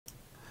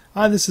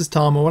Hi, this is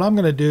Tom, and what I'm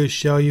going to do is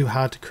show you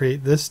how to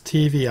create this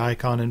TV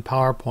icon in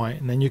PowerPoint,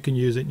 and then you can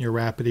use it in your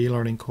rapid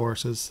e-learning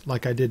courses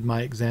like I did in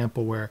my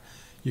example where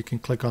you can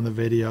click on the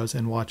videos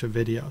and watch a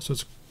video. So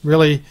it's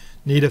really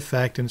neat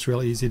effect and it's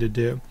really easy to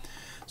do.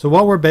 So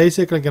what we're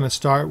basically going to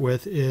start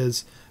with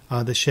is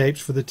the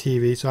shapes for the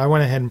TV. So I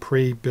went ahead and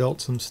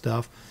pre-built some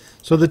stuff.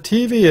 So the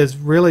TV is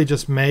really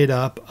just made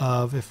up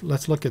of,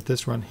 let's look at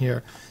this one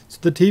here. So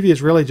the TV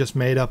is really just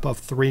made up of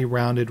 3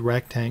 rounded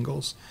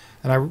rectangles.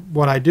 And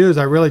what I do is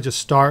I really just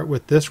start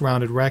with this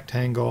rounded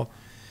rectangle,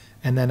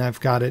 and then I've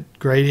got it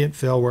gradient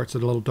fill where it's a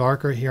little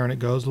darker here and it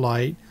goes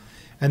light.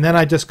 And then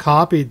I just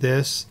copied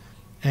this,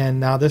 and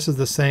now this is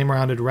the same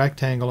rounded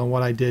rectangle, and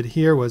what I did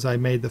here was I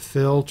made the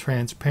fill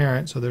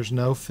transparent so there's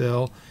no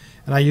fill,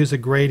 and I use a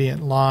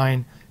gradient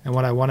line, and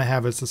what I want to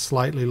have is a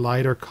slightly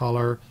lighter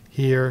color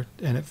here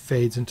and it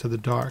fades into the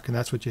dark, and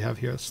that's what you have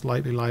here, a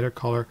slightly lighter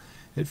color,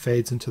 it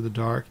fades into the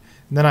dark.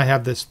 And then I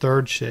have this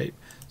third shape.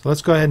 So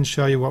let's go ahead and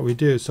show you what we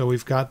do. So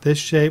we've got this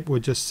shape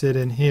would just sit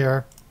in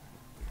here,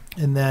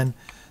 and then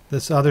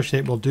this other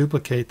shape will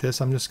duplicate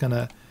this. I'm just going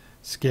to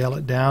scale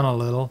it down a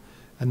little,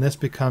 and this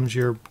becomes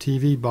your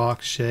TV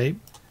box shape.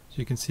 So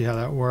you can see how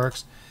that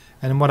works.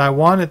 And what I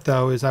want it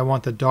though is I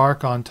want the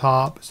dark on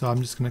top, so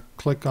I'm just going to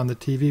click on the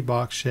TV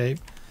box shape,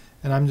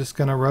 and I'm just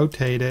going to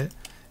rotate it,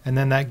 and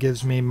then that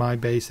gives me my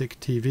basic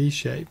TV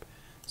shape.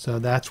 So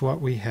that's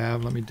what we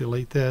have. Let me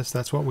delete this.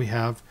 That's what we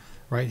have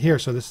right here.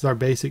 So this is our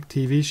basic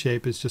TV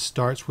shape. It just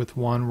starts with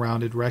one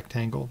rounded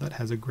rectangle that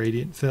has a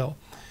gradient fill.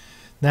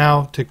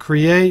 Now to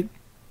create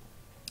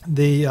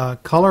the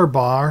color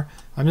bar,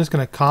 I'm just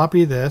going to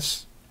copy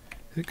this,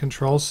 hit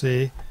Control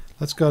C.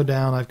 Let's go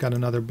down. I've got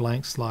another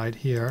blank slide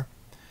here,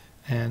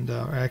 and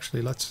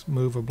actually let's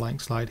move a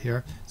blank slide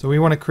here. So we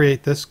want to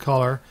create this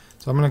color,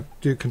 so I'm going to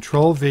do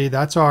Control V.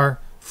 That's our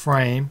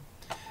frame,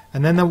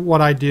 and then what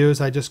I do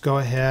is I just go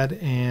ahead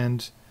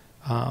and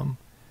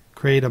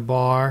create a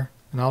bar,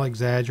 and I'll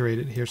exaggerate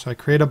it here. So I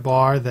create a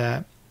bar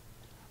that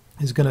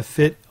is going to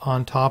fit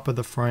on top of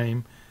the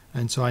frame,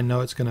 and so I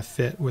know it's going to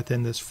fit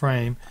within this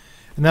frame.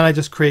 And then I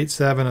just create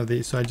 7 of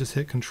these. So I just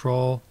hit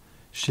Control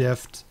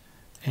Shift,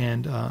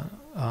 and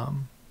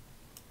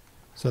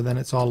so then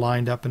it's all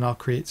lined up, and I'll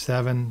create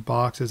 7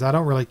 boxes. I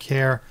don't really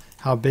care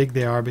how big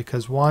they are,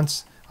 because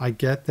once I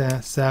get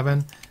the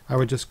 7, I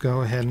would just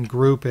go ahead and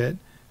group it,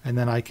 and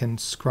then I can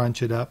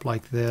scrunch it up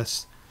like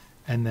this,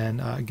 and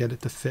then get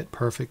it to fit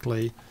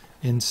perfectly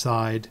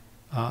inside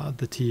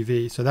the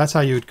TV. So that's how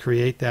you would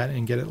create that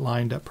and get it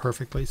lined up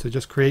perfectly. So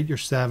just create your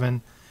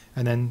 7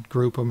 and then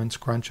group them and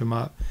scrunch them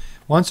up.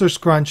 Once they're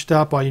scrunched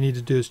up, all you need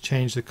to do is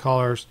change the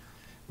colors,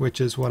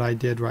 which is what I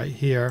did right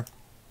here.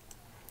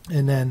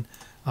 And then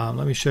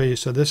let me show you.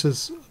 So this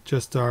is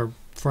just our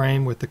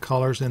frame with the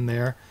colors in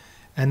there.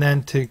 And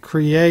then to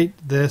create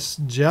this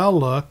gel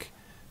look,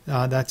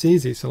 that's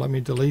easy. So let me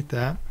delete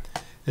that.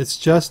 It's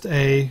just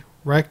a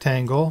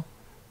rectangle,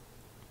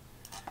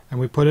 and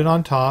we put it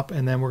on top,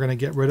 and then we're going to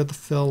get rid of the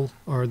fill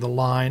or the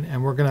line,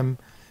 and we're going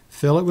to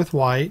fill it with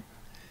white.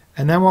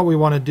 And then what we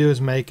want to do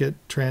is make it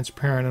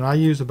transparent, and I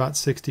use about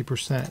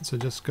 60%. So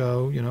just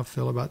go,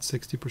 fill about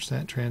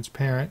 60%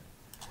 transparent,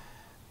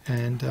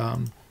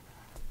 and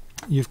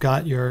you've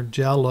got your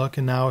gel look.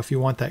 And now if you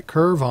want that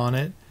curve on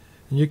it,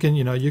 and you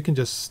can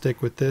just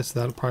stick with this.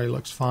 That probably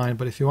looks fine.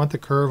 But if you want the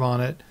curve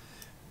on it,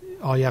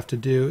 all you have to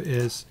do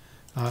is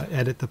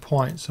edit the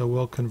point. So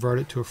we'll convert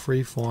it to a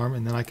free form,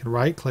 and then I can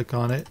right click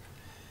on it,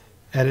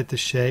 edit the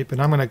shape,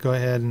 and I'm going to go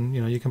ahead and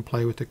you can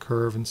play with the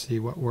curve and see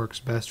what works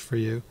best for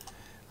you.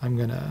 I'm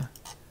going to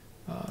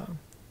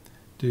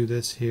do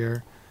this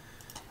here.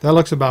 That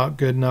looks about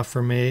good enough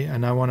for me,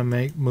 and I want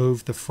to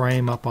move the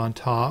frame up on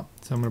top,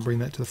 so I'm going to bring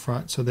that to the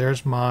front. So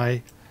there's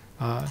my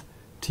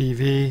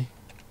TV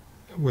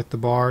with the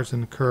bars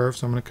and the curve.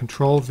 So I'm going to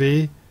Control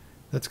V.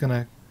 That's going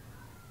to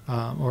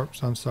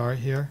oops, I'm sorry,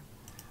 here.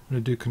 I'm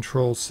going to do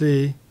Control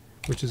C,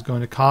 which is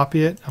going to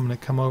copy it. I'm going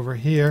to come over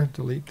here,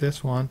 delete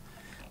this one.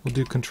 We'll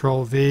do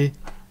Control V.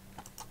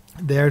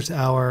 There's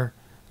our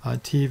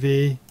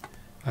TV.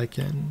 I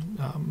can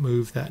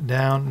move that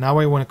down. Now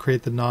we want to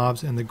create the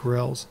knobs and the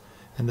grills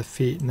and the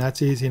feet, and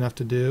that's easy enough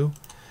to do.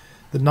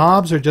 The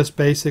knobs are just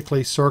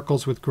basically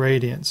circles with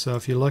gradients. So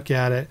if you look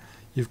at it,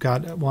 you've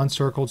got one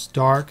circle's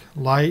dark,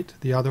 light.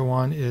 The other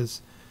one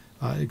is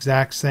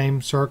exact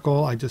same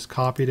circle. I just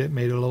copied it,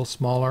 made it a little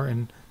smaller,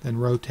 and then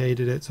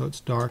rotated it so it's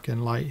dark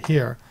and light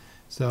here.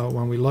 So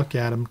when we look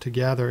at them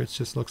together, it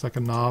just looks like a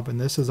knob, and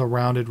this is a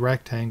rounded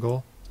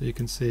rectangle. So you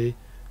can see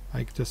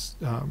I just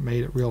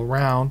made it real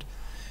round.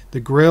 The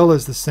grill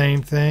is the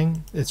same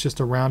thing. It's just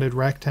a rounded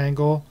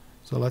rectangle.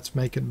 So let's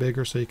make it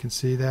bigger so you can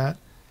see that.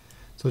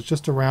 So it's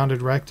just a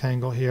rounded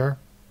rectangle here,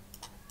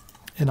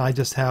 and I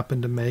just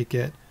happen to make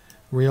it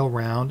real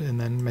round and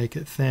then make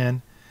it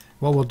thin.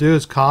 What we'll do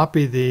is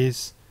copy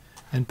these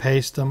and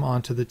paste them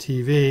onto the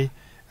TV,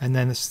 and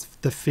then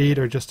the feet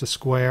are just a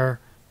square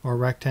or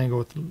rectangle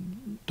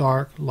with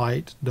dark,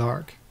 light,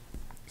 dark.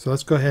 So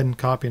let's go ahead and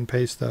copy and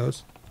paste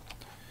those.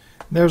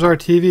 There's our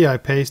TV. I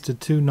pasted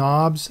 2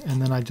 knobs,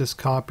 and then I just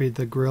copied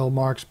the grill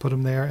marks, put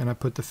them there, and I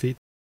put the feet